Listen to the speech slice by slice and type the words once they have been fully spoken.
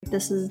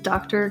This is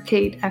Dr.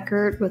 Kate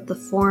Eckert with the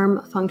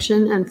Form,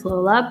 Function, and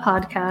Flow Lab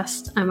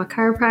podcast. I'm a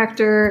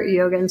chiropractor,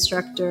 yoga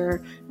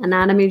instructor,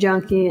 anatomy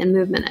junkie, and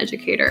movement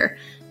educator.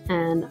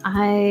 And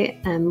I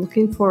am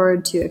looking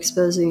forward to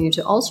exposing you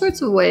to all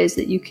sorts of ways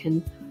that you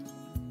can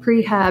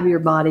prehab your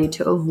body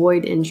to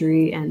avoid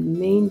injury and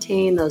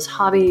maintain those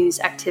hobbies,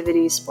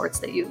 activities, sports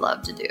that you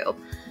love to do.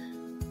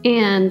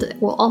 And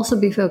we'll also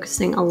be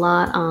focusing a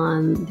lot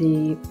on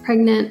the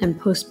pregnant and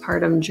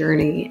postpartum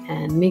journey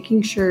and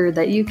making sure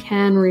that you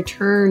can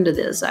return to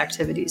those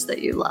activities that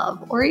you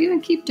love or even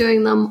keep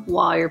doing them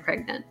while you're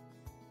pregnant.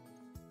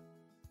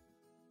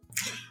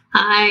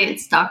 Hi,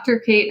 it's Dr.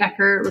 Kate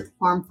Eckert with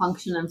Form,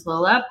 Function, and Flow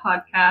Lab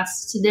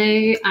podcast.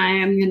 Today I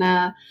am going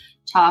to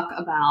talk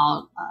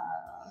about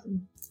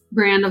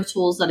brand of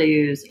tools that I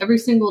use every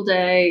single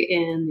day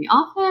in the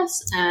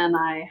office, and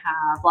I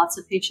have lots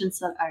of patients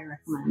that I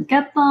recommend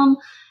get them.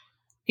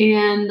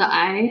 And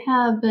I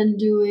have been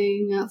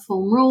doing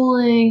foam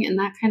rolling and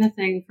that kind of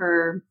thing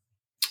for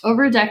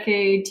over a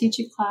decade,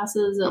 teaching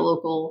classes at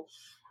local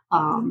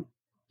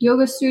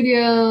yoga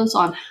studios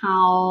on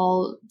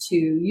how to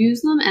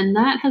use them. And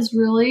that has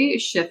really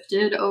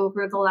shifted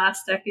over the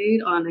last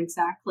decade on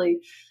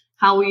exactly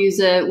how we use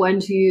it, when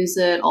to use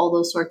it, all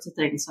those sorts of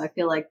things. So I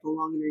feel like the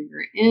longer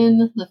you're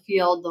in the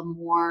field, the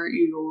more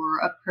your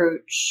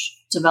approach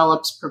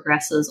develops,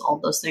 progresses, all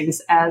those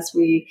things as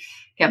we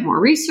get more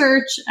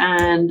research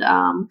and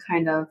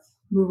kind of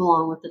move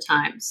along with the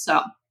times.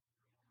 So,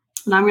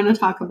 and I'm going to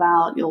talk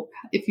about,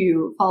 if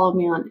you follow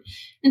me on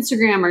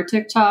Instagram or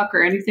TikTok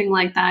or anything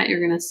like that,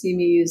 you're going to see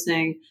me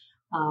using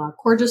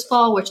Coregeous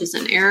Ball, which is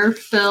an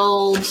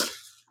air-filled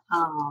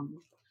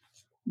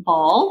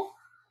ball,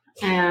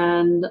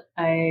 and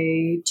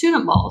a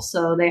tune-up ball.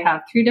 So they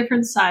have 3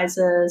 different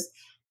sizes.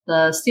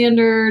 The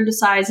standard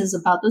size is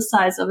about the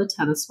size of a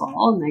tennis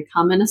ball, and they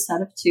come in a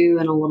set of 2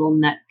 in a little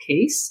net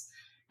case.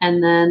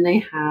 And then they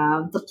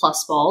have the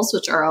plus balls,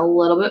 which are a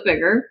little bit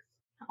bigger,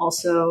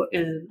 also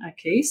in a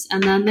case.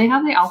 And then they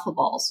have the alpha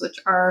balls, which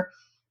are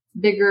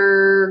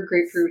bigger,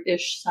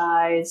 grapefruit-ish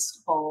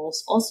sized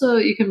balls. Also,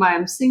 you can buy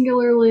them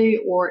singularly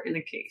or in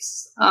a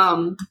case.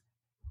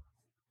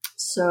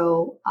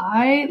 So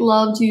I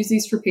love to use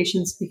these for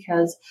patients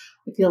because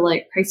I feel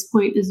like price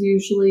point is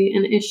usually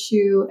an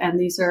issue, and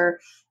these are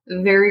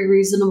very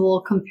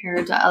reasonable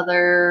compared to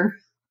other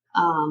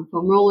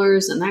foam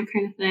rollers and that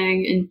kind of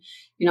thing.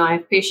 And, I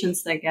have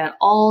patients that get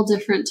all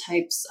different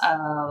types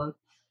of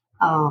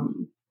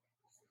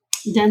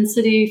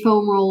density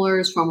foam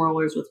rollers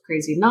with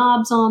crazy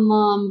knobs on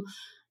them,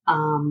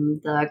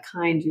 the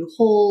kind you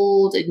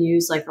hold and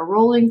use like a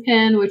rolling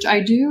pin, which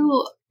I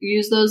do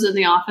use those in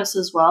the office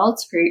as well.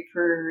 It's great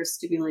for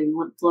stimulating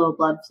lymph flow,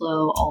 blood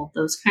flow, all of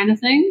those kind of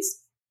things.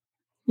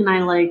 And I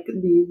like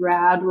the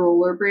Rad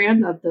Roller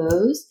brand of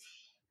those.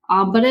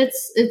 But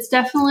it's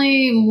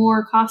definitely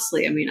more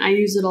costly. I mean, I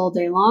use it all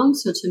day long.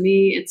 So to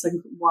me, it's a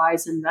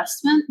wise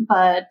investment.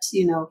 But,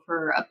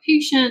 for a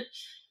patient,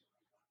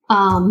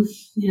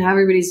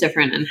 everybody's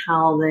different in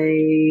how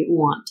they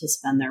want to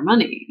spend their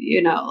money.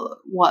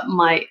 What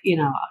might,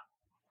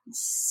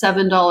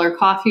 $7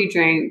 coffee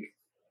drink,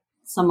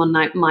 someone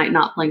might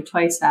not blink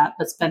twice at,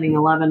 but spending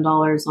 $11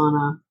 on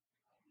a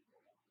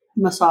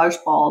massage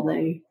ball,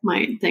 they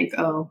might think,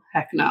 oh,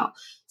 heck no.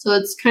 So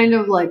it's kind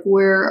of like,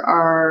 where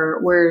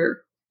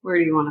do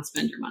you want to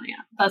spend your money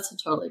at? That's a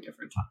totally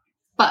different topic.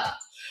 But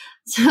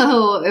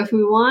so if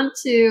we want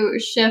to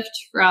shift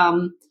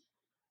from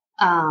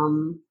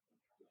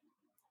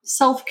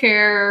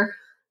self-care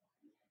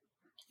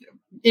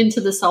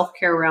into the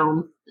self-care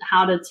realm,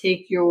 how to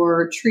take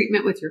your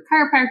treatment with your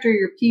chiropractor,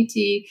 your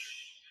PT,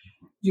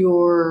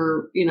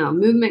 your,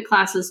 movement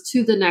classes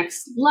to the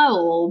next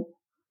level.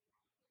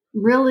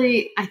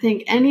 Really, I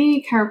think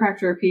any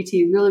chiropractor or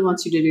PT really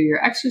wants you to do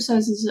your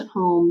exercises at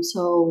home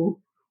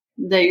so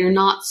that you're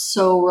not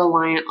so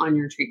reliant on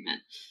your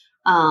treatment,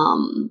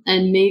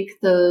 and make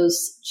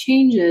those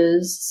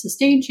changes,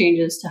 sustained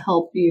changes, to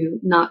help you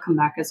not come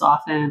back as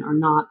often or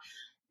not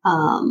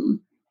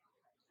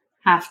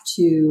have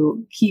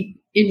to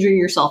keep injuring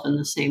yourself in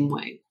the same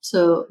way.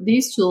 So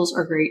these tools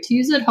are great to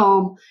use at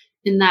home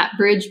in that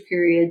bridge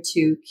period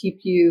to keep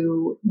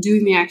you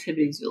doing the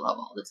activities you love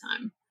all the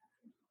time.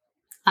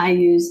 I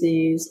use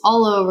these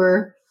all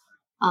over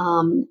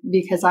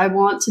because I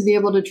want to be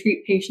able to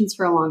treat patients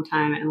for a long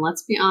time. And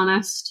let's be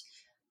honest,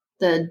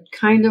 the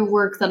kind of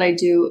work that I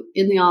do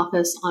in the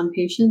office on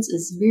patients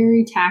is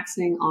very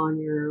taxing on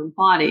your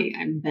body.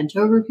 I'm bent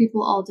over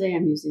people all day.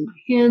 I'm using my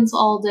hands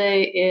all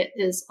day. It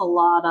is a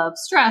lot of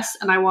stress,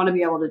 and I want to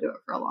be able to do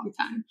it for a long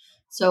time.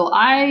 So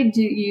I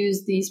do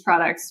use these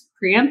products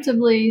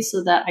preemptively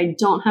so that I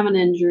don't have an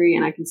injury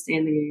and I can stay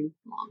in the game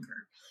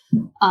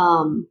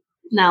longer.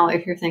 Now,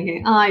 if you're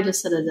thinking, I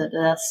just sit at a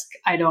desk,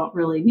 I don't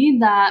really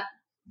need that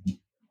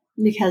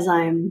because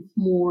I'm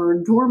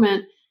more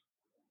dormant,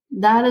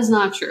 that is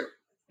not true,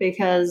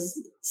 because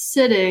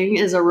sitting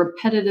is a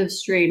repetitive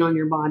strain on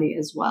your body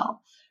as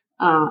well.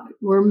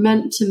 We're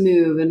meant to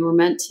move and we're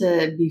meant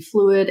to be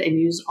fluid and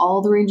use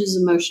all the ranges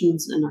of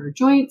motions in our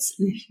joints.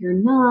 And if you're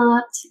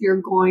not,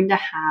 you're going to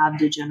have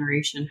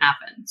degeneration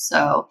happen.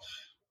 So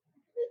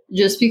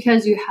just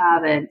because you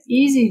have an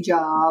easy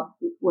job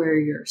where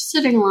you're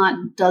sitting a lot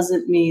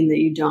doesn't mean that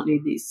you don't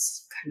need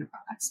these kind of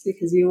products,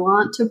 because you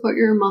want to put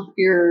your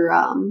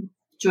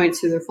joints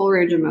through their full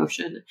range of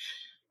motion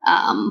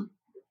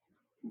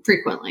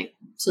frequently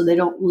so they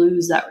don't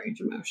lose that range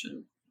of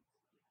motion.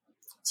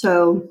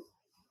 So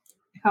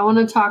if I want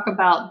to talk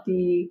about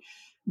the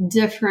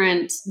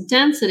different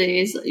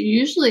densities,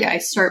 usually I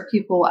start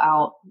people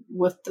out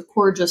with the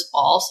Coregeous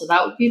ball. So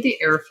that would be the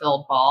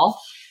air-filled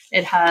ball.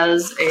 It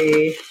has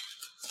a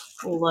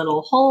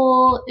little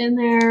hole in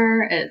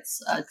there.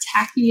 It's a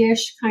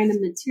tacky-ish kind of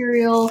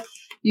material.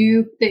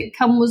 It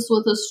comes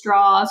with a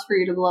straw for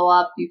you to blow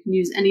up. You can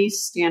use any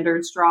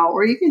standard straw,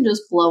 or you can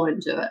just blow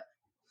into it.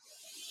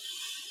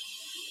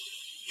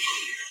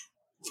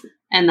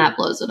 And that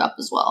blows it up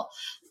as well.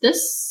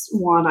 This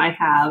one I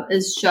have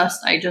is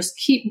I just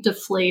keep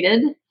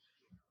deflated,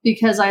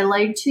 because I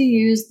like to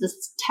use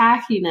this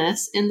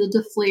tackiness in the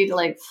deflated,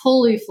 like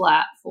fully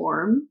flat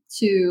form,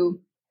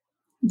 to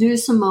do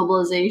some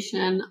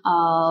mobilization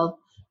of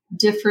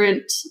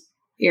different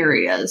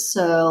areas.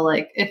 So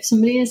like if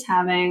somebody is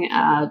having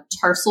a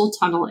tarsal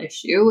tunnel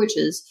issue, which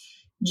is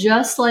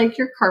just like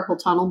your carpal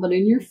tunnel, but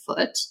in your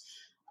foot,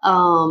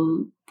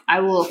 I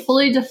will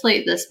fully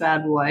deflate this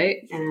bad boy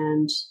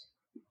and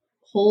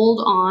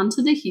hold on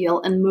to the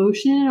heel and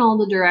motion in all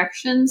the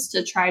directions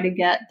to try to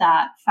get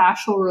that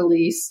fascial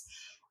release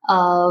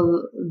of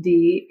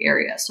the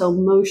area. So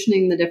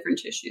motioning the different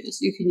tissues.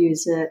 You can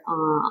use it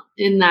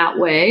in that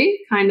way,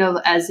 kind of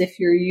as if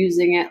you're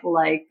using it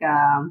like,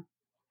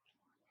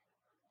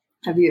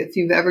 if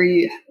you've ever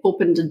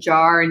opened a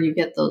jar and you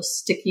get those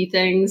sticky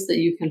things that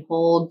you can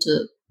hold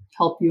to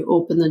help you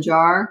open the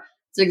jar,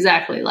 it's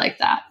exactly like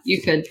that.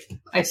 You could,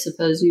 I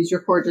suppose, use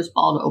your Coregeous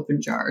ball to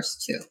open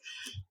jars too.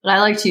 But I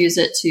like to use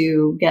it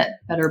to get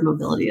better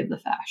mobility of the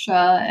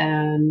fascia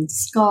and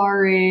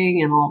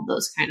scarring and all of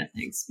those kind of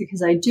things,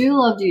 because I do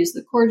love to use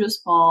the Coregeous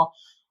ball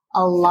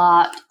a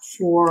lot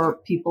for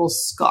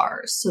people's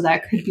scars. So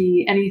that could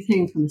be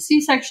anything from a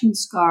C-section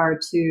scar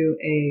to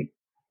a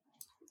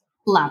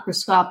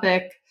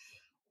laparoscopic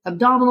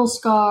abdominal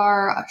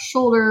scar, a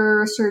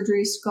shoulder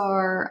surgery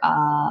scar,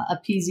 a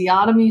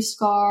episiotomy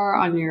scar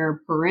on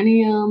your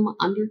perineum,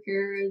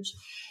 undercarriage.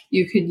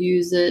 You could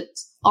use it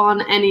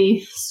on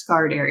any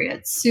scarred area.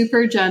 It's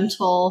super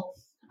gentle.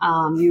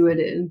 You would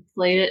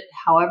inflate it.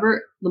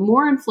 However, the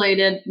more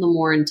inflated, the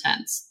more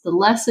intense. The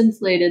less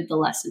inflated, the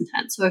less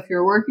intense. So if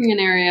you're working an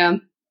area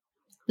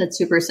that's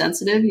super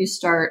sensitive, you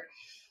start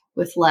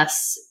with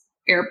less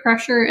air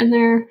pressure in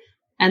there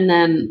and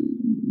then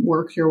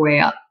work your way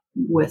up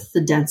with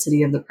the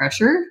density of the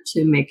pressure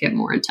to make it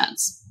more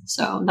intense.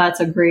 So that's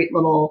a great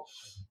little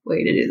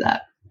way to do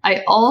that.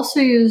 I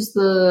also use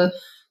the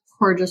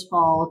Coregeous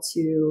ball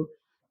to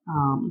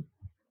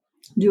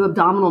do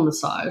abdominal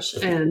massage.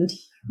 And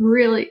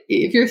really,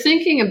 if you're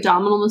thinking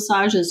abdominal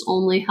massage is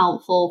only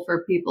helpful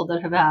for people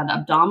that have had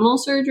abdominal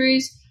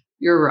surgeries,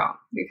 you're wrong,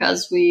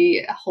 because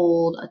we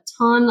hold a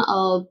ton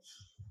of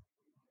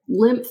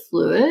lymph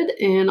fluid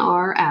in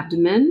our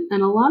abdomen.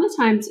 And a lot of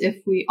times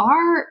if we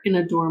are in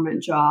a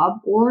dormant job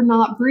or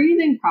not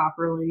breathing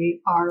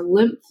properly, our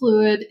lymph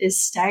fluid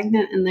is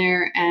stagnant in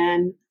there,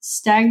 and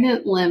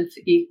stagnant lymph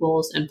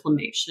equals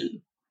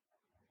inflammation.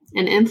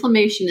 And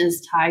inflammation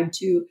is tied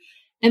to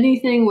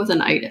anything with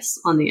an itis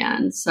on the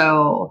end.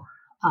 So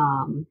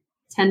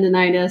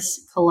tendinitis,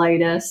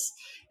 colitis,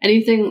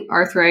 anything,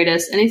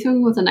 arthritis,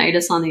 anything with an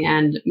itis on the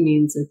end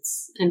means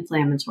it's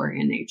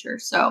inflammatory in nature.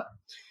 So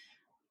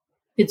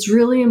it's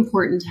really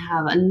important to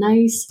have a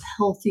nice,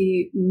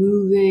 healthy,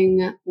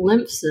 moving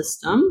lymph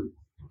system.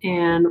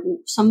 And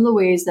some of the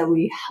ways that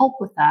we help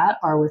with that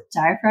are with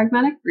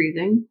diaphragmatic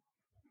breathing,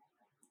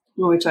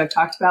 which I've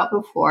talked about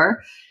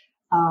before.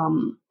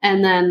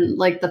 And then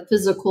like the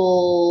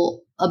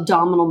physical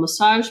abdominal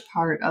massage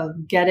part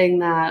of getting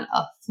that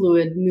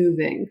fluid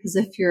moving. Because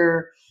if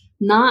you're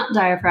not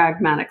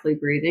diaphragmatically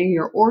breathing,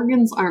 your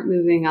organs aren't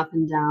moving up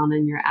and down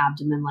in your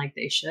abdomen like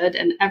they should,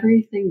 and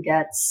everything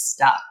gets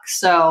stuck.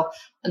 So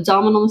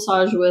abdominal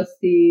massage with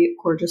the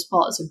Coregeous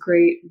ball is a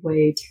great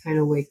way to kind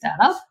of wake that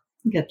up,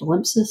 get the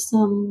lymph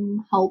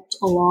system helped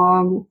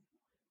along,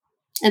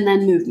 and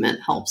then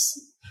movement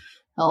helps.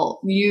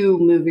 You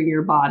moving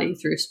your body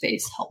through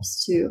space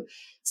helps to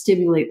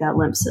stimulate that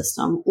lymph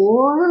system,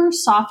 or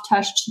soft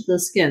touch to the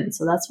skin.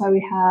 So that's why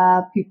we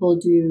have people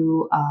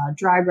do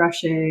dry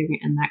brushing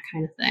and that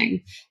kind of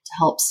thing to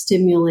help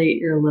stimulate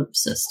your lymph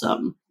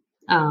system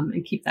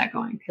and keep that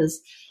going.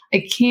 Because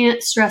I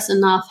can't stress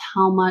enough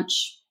how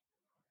much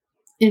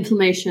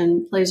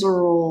inflammation plays a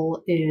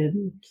role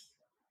in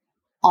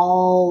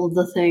all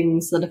the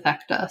things that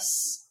affect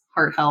us: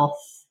 heart health,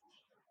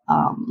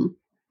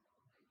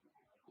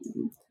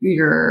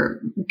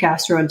 your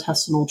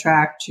gastrointestinal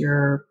tract,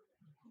 your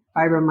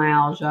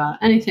fibromyalgia,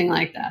 anything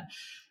like that.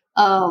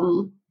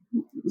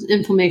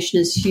 Inflammation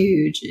is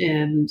huge,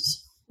 and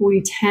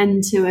we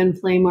tend to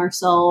inflame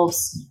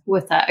ourselves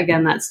with that,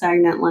 again, that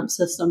stagnant lymph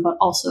system, but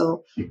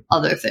also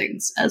other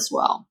things as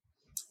well.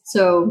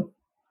 So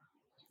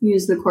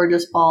use the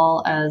Coregeous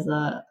ball as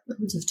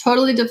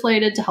totally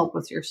deflated to help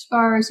with your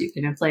scars. You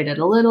can inflate it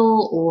a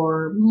little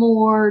or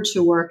more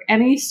to work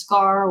any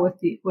scar with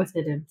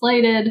it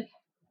inflated.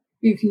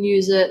 You can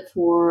use it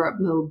for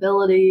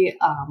mobility,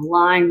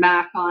 lying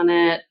back on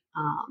it,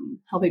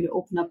 helping to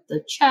open up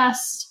the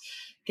chest,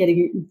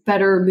 getting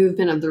better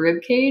movement of the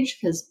rib cage,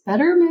 because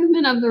better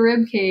movement of the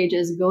rib cage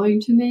is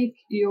going to make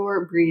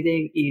your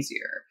breathing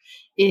easier.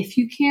 If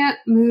you can't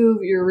move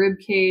your rib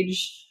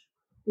cage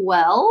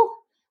well,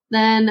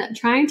 then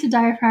trying to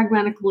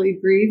diaphragmatically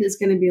breathe is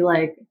going to be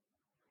like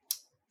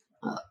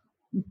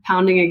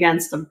pounding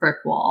against a brick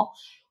wall.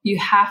 You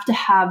have to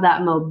have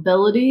that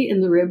mobility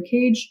in the rib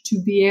cage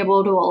to be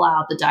able to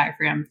allow the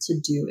diaphragm to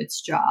do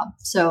its job.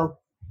 So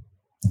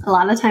a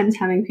lot of times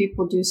having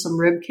people do some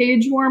rib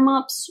cage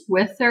warm-ups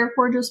with their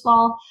Coregeous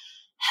ball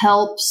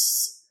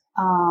helps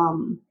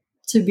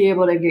to be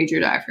able to engage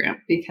your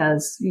diaphragm,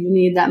 because you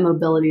need that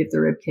mobility of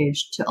the rib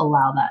cage to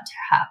allow that to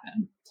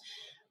happen.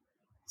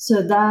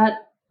 So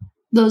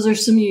those are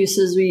some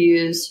uses we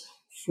use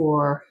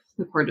for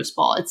the Coregeous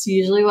ball. It's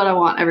usually what I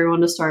want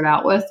everyone to start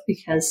out with,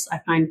 because I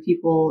find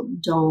people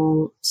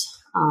don't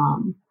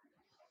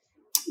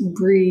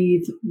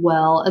breathe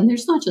well. And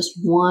there's not just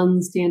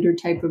one standard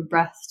type of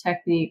breath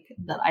technique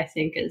that I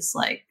think is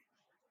like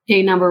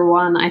number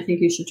one. I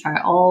think you should try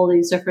all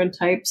these different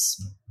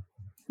types,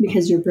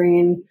 because your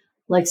brain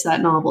likes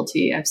that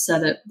novelty. I've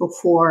said it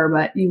before,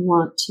 but you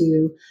want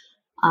to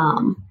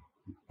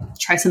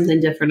try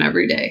something different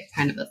every day,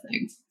 kind of a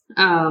thing.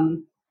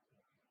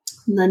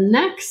 The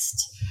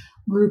next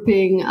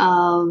grouping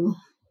of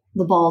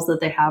the balls that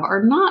they have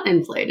are not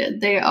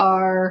inflated. They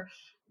are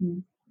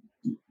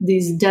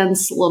these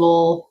dense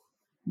little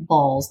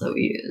balls that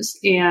we use.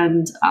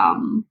 And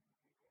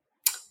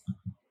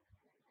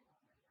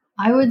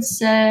I would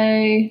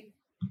say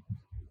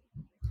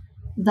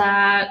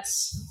that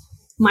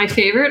my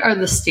favorite are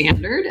the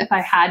standard, if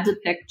I had to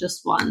pick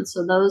just one.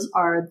 So those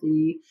are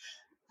the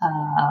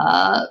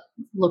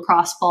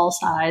lacrosse ball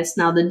size.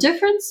 Now, the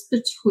difference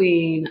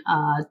between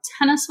a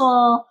tennis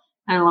ball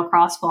and a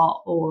lacrosse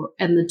ball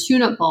and the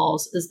tune-up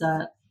balls is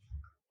that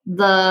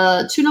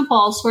the tune-up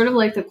balls, sort of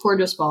like the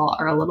Coregeous ball,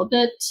 have a little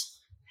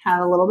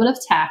bit of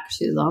tack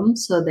to them,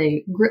 so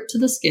they grip to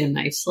the skin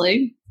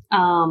nicely.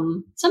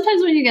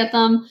 Sometimes when you get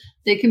them,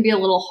 they can be a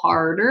little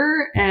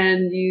harder,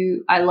 and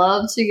I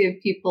love to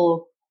give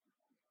people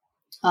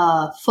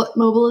foot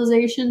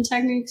mobilization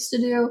techniques to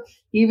do,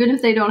 even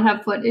if they don't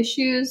have foot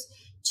issues,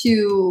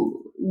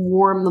 to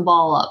warm the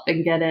ball up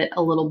and get it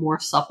a little more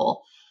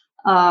supple.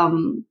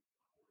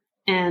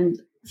 And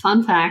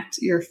fun fact,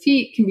 your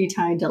feet can be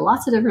tied to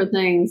lots of different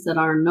things that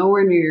are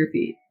nowhere near your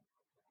feet.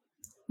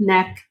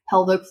 Neck,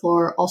 pelvic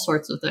floor, all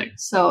sorts of things.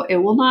 So it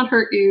will not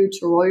hurt you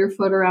to roll your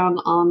foot around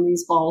on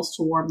these balls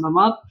to warm them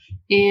up,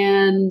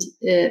 and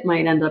it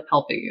might end up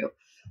helping you.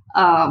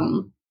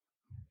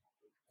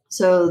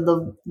 So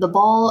the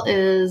ball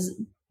is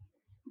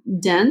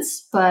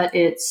dense, but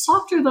it's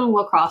softer than a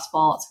lacrosse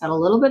ball. It's got a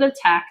little bit of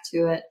tack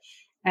to it,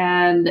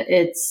 and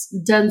it's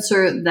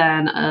denser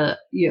than a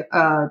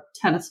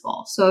tennis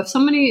ball. So if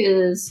somebody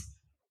is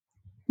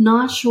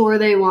not sure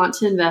they want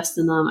to invest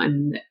in them,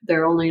 and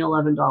they're only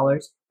 $11,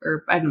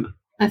 or I don't know,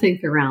 I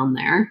think around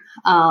there.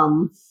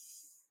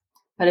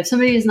 But if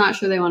somebody is not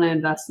sure they want to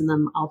invest in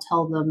them, I'll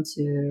tell them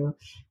to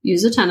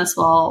use a tennis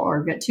ball,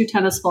 or get 2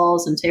 tennis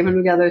balls and tape them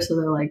together so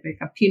they're like make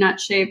a peanut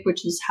shape,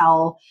 which is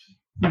how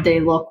they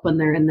look when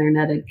they're in their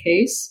netted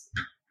case.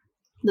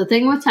 The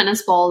thing with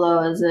tennis ball,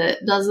 though, is it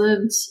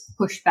doesn't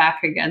push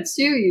back against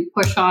you. You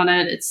push on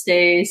it, it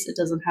stays. It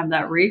doesn't have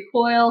that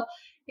recoil,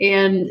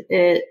 and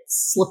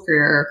it's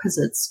slipperier because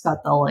it's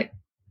got the like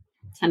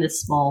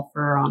tennis ball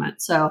fur on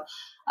it. So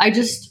I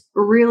just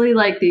really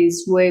like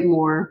these way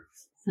more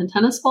than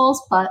tennis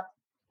balls, but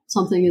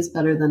something is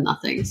better than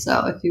nothing.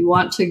 So if you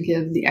want to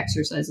give the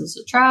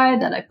exercises a try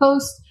that I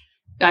post,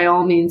 by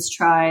all means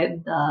try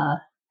the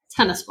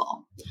tennis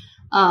ball.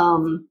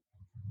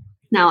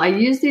 Now, I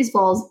use these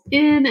balls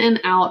in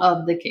and out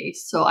of the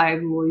case. So I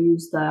will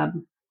use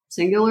them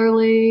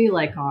singularly,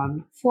 like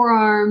on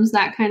forearms,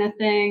 that kind of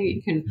thing.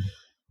 You can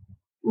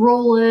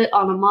roll it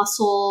on a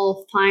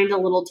muscle, find a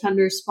little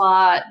tender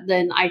spot.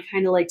 Then I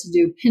kind of like to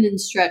do pin and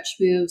stretch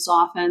moves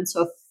often.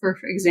 So for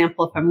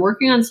example, if I'm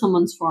working on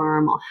someone's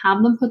forearm, I'll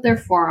have them put their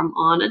forearm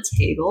on a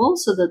table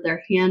so that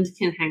their hand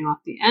can hang off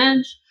the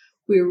edge.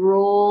 We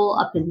roll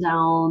up and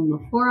down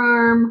the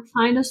forearm,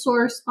 find a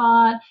sore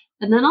spot,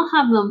 and then I'll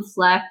have them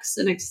flex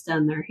and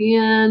extend their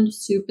hand,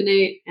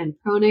 supinate and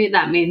pronate.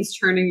 That means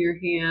turning your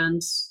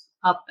hands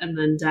up and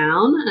then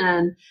down,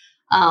 and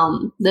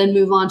then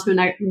move on to a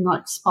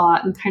next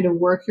spot and kind of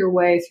work your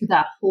way through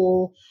that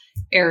whole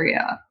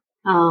area.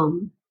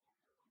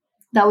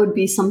 That would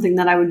be something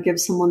that I would give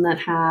someone that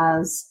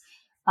has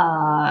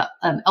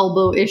an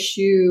elbow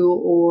issue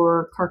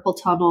or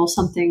carpal tunnel,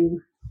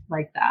 something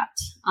like that.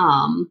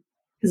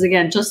 Because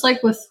again, just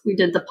like we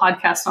did the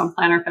podcast on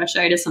plantar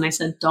fasciitis, and I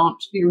said,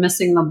 you're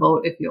missing the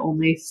boat if you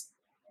only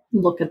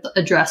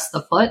address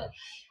the foot.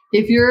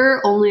 If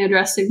you're only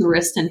addressing the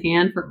wrist and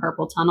hand for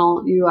carpal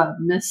tunnel, you have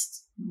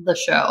missed the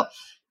show,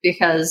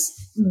 because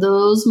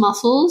those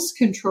muscles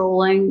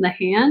controlling the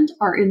hand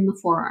are in the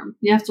forearm.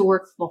 You have to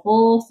work the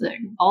whole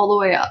thing all the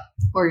way up,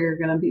 or you're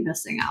going to be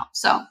missing out.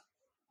 So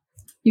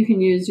you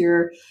can use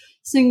your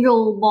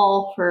single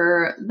ball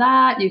for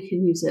that. You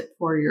can use it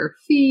for your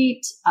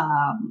feet.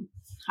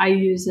 I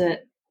use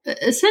it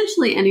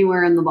essentially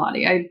anywhere in the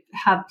body. I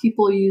have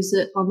people use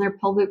it on their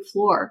pelvic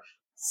floor,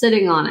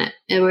 sitting on it,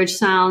 which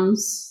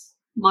sounds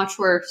much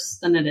worse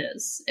than it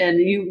is. And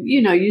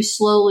you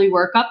slowly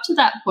work up to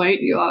that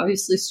point. You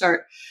obviously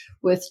start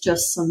with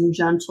just some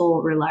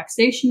gentle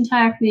relaxation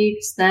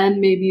techniques. Then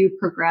maybe you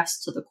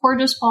progress to the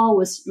Coregeous ball,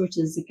 which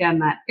is again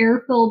that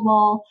air-filled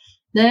ball.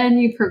 Then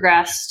you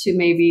progress to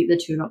maybe the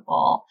tune-up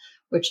ball,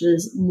 which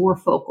is more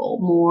focal,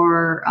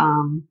 more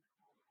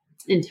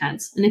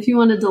intense. And if you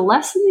wanted to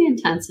lessen the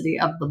intensity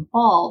of the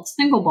ball,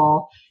 single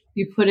ball,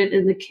 you put it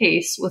in the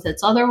case with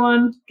its other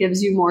one,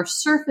 gives you more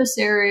surface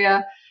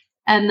area,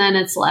 and then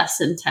it's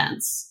less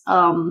intense.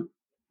 I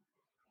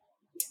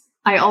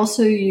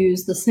also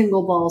use the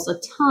single balls a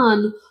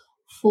ton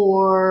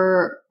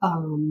for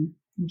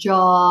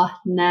jaw,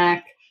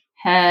 neck,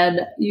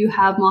 head. You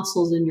have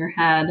muscles in your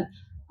head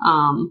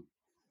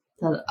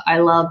that I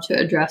love to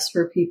address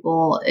for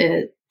people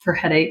for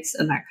headaches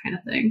and that kind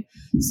of thing.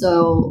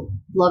 So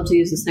love to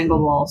use the single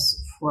balls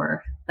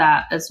for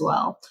that as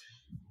well.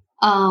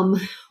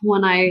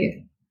 When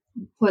I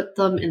put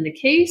them in the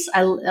case,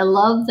 I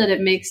love that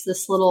it makes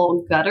this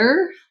little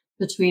gutter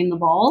between the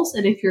balls.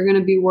 And if you're going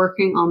to be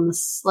working on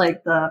this,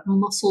 like the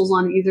muscles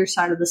on either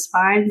side of the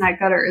spine, that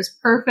gutter is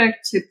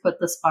perfect to put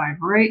the spine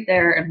right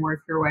there and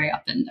work your way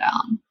up and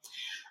down.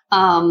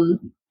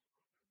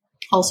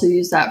 Also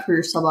use that for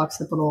your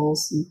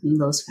suboccipitals and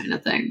those kind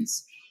of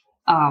things.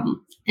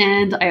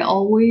 And I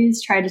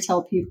always try to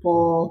tell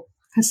people,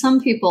 because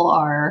some people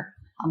are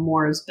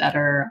more is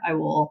better, I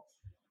will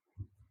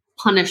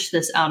punish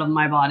this out of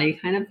my body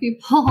kind of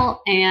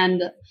people.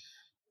 And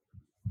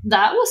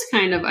that was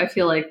kind of, I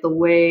feel like, the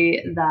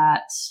way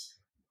that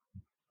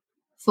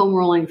foam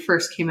rolling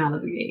first came out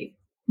of the gate.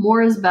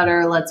 More is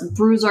better. Let's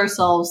bruise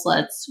ourselves.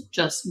 Let's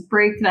just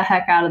break the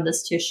heck out of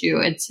this tissue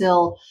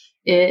until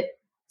it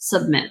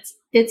submits.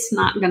 It's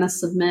not going to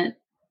submit.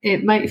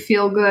 It might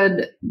feel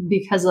good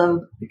because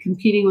of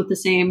competing with the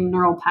same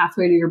neural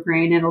pathway to your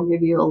brain. It'll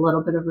give you a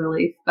little bit of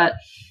relief, but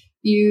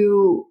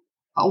you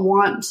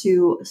want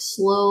to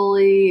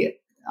slowly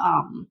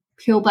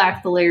peel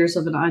back the layers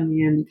of an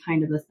onion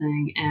kind of a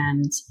thing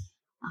and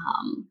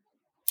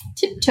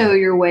tiptoe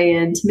your way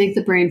in to make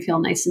the brain feel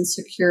nice and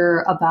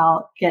secure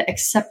about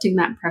accepting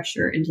that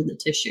pressure into the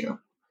tissue.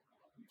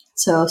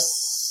 So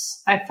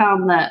I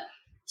found that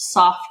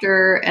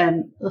softer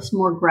and a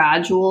more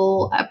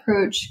gradual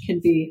approach can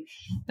be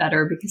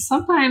better, because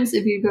sometimes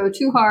if you go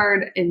too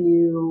hard and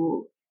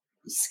you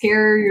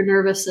scare your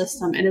nervous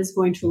system, it is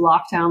going to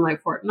lock down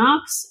like Fort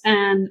Knox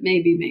and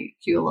maybe make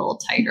you a little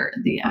tighter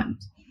at the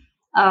end.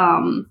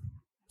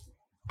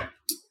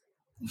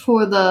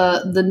 For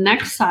the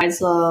next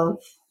size of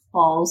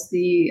balls,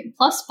 the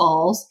plus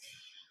balls,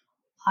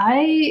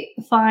 I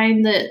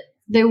find that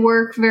they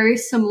work very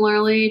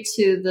similarly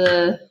to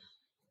the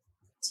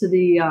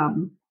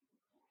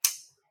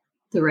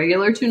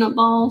regular tune-up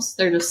balls.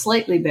 They're just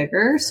slightly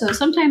bigger. So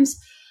sometimes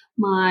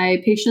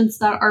my patients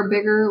that are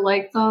bigger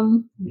like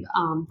them,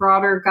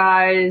 broader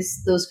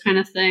guys, those kind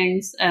of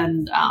things.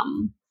 And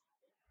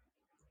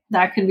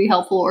that can be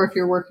helpful. Or if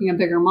you're working a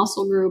bigger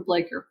muscle group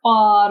like your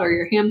quad or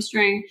your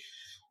hamstring,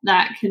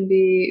 that can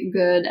be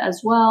good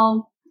as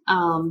well.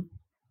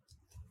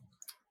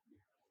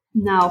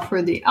 Now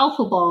for the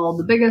alpha ball,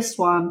 the biggest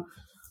one,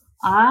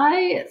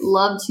 I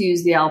love to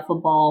use the alpha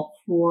ball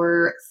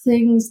for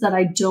things that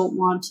I don't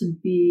want to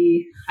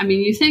be. I mean,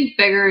 you think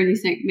bigger and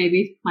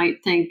you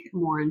might think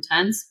more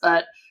intense,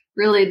 but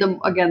really the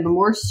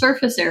more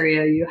surface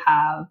area you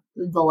have,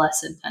 the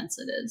less intense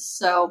it is.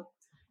 So,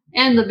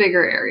 and the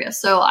bigger area.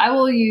 So I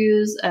will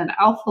use an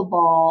alpha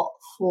ball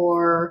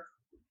for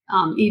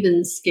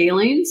even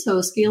scalene. So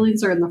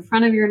scalenes are in the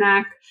front of your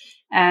neck,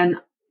 and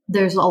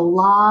there's a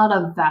lot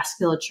of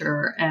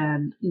vasculature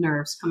and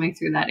nerves coming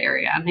through that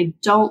area. And I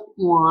don't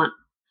want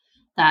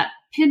that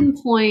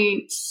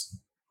pinpoint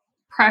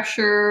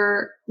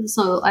pressure.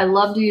 So I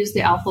love to use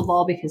the alpha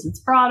ball because it's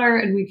broader,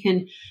 and we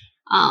can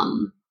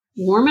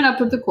warm it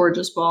up with the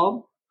Coregeous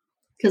ball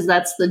because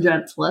that's the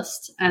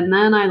gentlest. And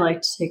then I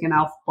like to take an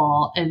alpha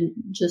ball and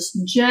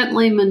just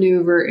gently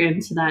maneuver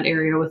into that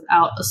area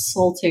without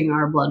assaulting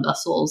our blood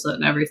vessels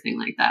and everything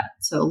like that.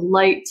 So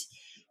light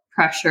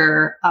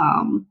pressure,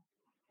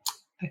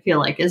 I feel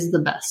like is the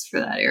best for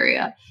that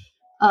area.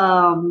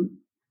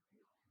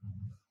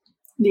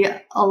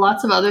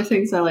 Lots of other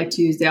things I like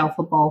to use the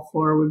alpha ball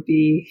for would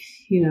be,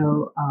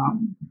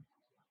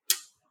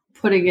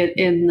 putting it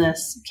in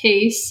this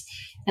case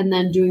and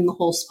then doing the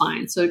whole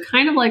spine. So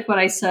kind of like what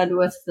I said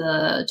with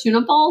the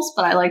tune-up balls,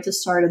 but I like to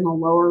start in the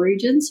lower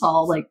region. So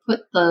I'll like put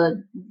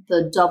the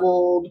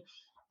doubled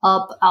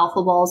up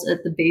alpha balls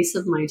at the base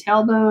of my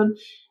tailbone,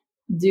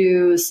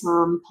 do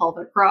some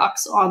pelvic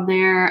rocks on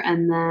there,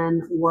 and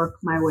then work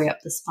my way up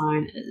the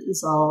spine. It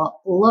is a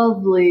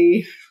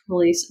lovely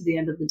release at the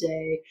end of the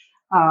day.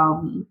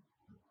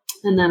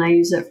 And then I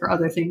use it for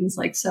other things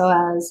like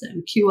psoas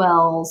and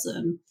QLs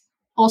and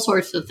all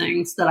sorts of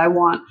things that I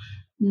want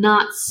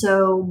not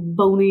so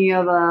bony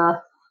of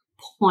a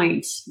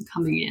point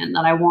coming in,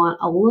 that I want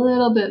a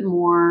little bit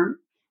more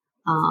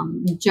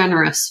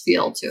generous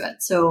feel to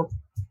it. So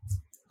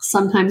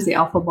sometimes the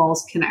alpha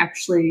balls can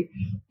actually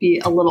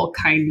be a little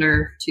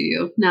kinder to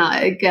you. Now,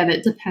 again,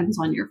 it depends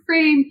on your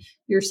frame,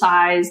 your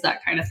size,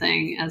 that kind of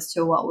thing, as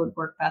to what would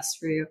work best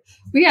for you.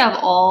 We have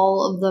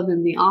all of them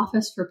in the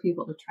office for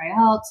people to try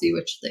out, see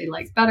which they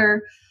like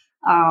better.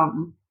 I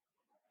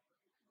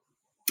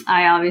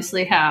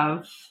obviously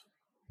have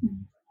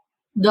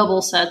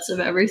double sets of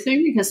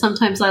everything because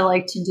sometimes I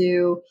like to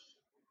do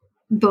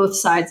both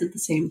sides at the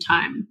same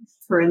time.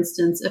 For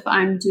instance, if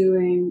I'm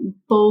doing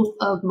both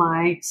of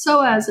my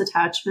psoas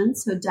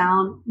attachments, so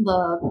down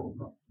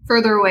the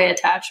further away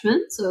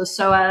attachment, so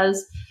psoas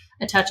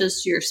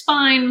attaches to your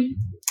spine,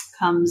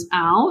 comes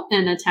out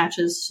and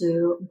attaches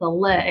to the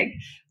leg.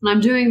 When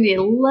I'm doing the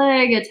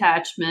leg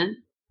attachment,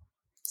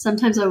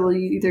 sometimes I will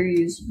either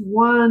use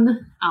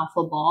one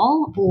alpha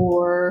ball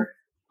or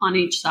on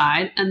each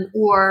side,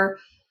 or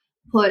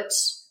put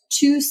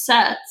two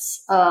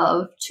sets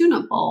of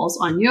tune-up balls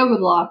on yoga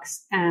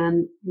blocks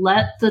and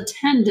let the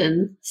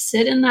tendon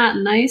sit in that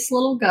nice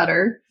little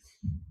gutter,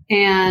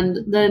 and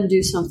then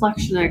do some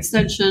flexion and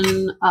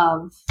extension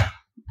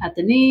at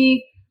the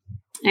knee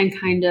and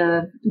kind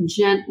of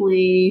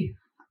gently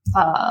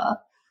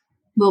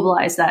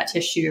mobilize that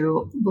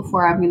tissue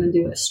before I'm going to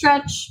do a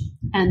stretch,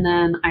 and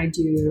then I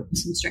do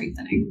some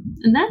strengthening.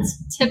 And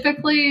that's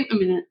typically,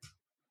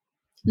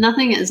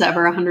 nothing is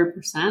ever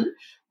 100%,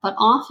 but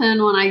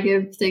often when I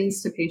give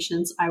things to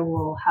patients, I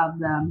will have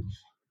them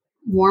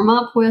warm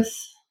up with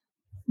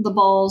the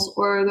balls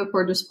or the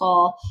Cordis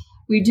ball.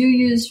 We do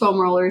use foam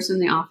rollers in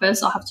the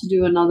office. I'll have to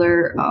do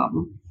another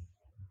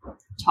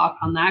talk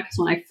on that, because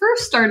when I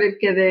first started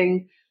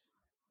giving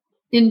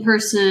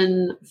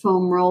in-person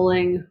foam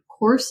rolling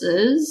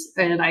courses,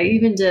 and I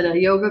even did a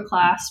yoga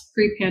class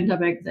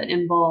pre-pandemic that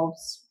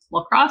involves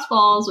lacrosse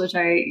balls, which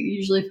I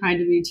usually find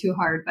to be too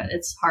hard, but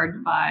it's hard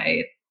to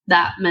buy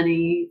that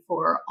many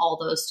for all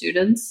those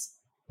students.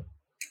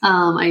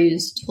 I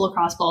used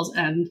lacrosse balls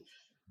and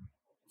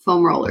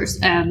foam rollers,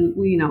 and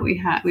we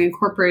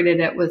incorporated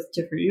it with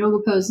different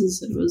yoga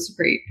poses. It was a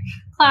great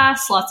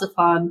class, lots of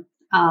fun.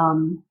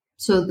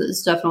 So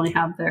this definitely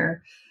have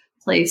their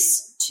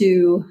place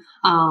too.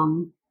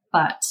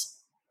 But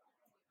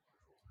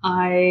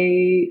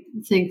I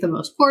think the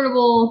most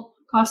portable,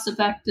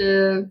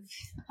 cost-effective,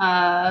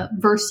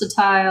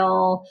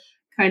 versatile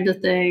kind of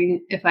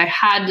thing, if I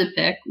had to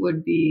pick,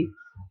 would be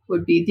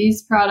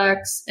these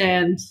products.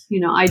 And,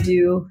 I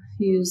do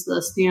use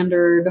the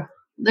standard,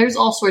 there's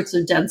all sorts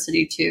of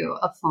density too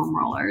of foam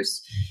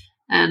rollers.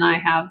 And I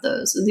have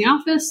those in the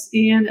office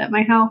and at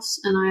my house.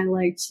 And I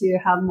like to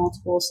have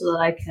multiple so that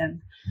I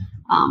can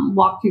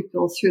walk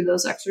people through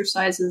those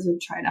exercises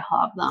and try to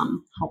help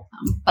them.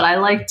 But I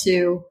like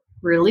to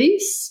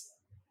release,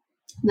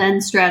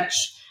 then stretch,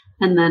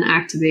 and then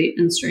activate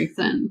and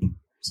strengthen.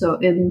 So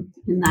in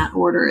that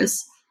order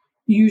is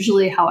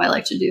usually how I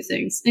like to do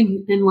things,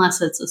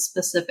 unless it's a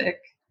specific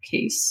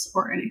case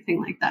or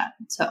anything like that.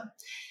 So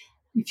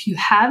if you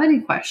have any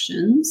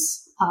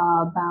questions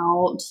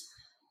about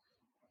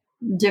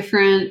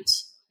different,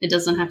 it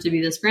doesn't have to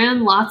be this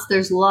brand.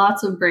 There's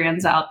lots of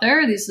brands out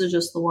there. These are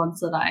just the ones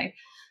that I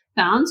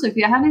found. So if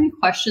you have any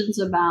questions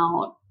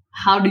about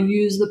how to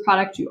use the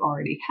product you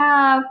already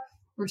have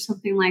or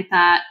something like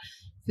that,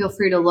 feel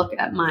free to look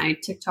at my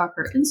TikTok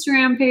or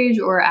Instagram page,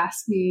 or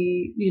ask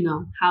me,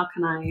 how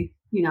can I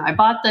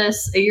bought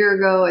this a year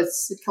ago.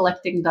 It's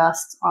collecting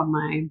dust on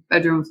my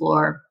bedroom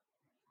floor.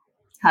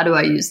 How do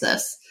I use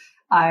this?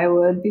 I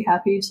would be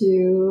happy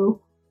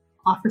to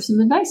offer some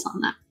advice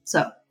on that.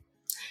 So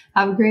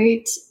have a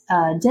great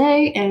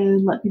day,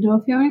 and let me know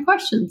if you have any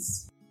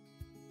questions.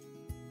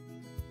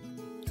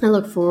 I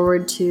look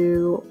forward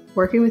to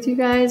working with you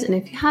guys. And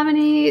if you have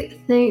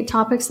any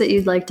topics that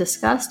you'd like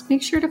discussed,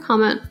 make sure to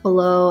comment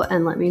below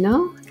and let me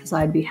know, because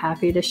I'd be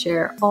happy to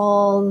share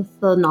all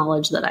the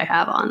knowledge that I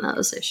have on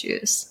those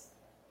issues.